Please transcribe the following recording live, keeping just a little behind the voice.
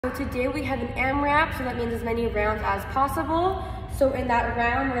So today we have an AMRAP, so that means as many rounds as possible. So in that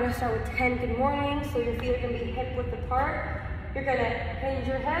round, we're gonna start with 10 good mornings. So your feet are gonna be hip width apart. You're gonna hinge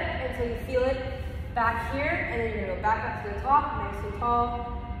your hip until you feel it back here, and then you're gonna go back up to the top, nice and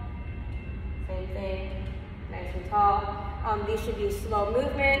tall. Same thing, nice and tall. These should be a slow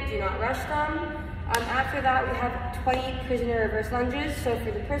movement, do not rush them. After that, we have 20 prisoner reverse lunges. So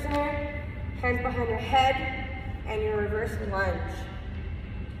for the prisoner, hands behind your head, and your reverse lunge.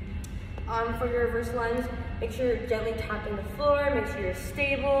 For your reverse lunge, make sure you're gently tapping the floor, make sure you're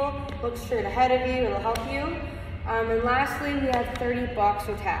stable, look straight ahead of you, it'll help you. And lastly, we have 30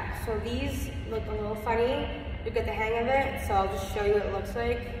 boxer taps. So these look a little funny, you'll get the hang of it, so I'll just show you what it looks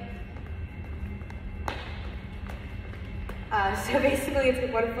like. So basically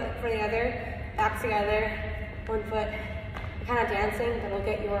it's one foot for the other, back together, one foot. You're kind of dancing, but it'll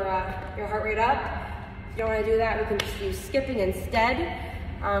get your heart rate up. If you don't want to do that, we can just use skipping instead.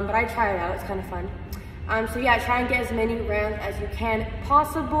 But I try it out, it's kind of fun. So yeah, try and get as many rounds as you can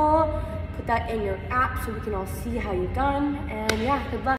possible. Put that in your app so we can all see how you've done. And yeah, good luck.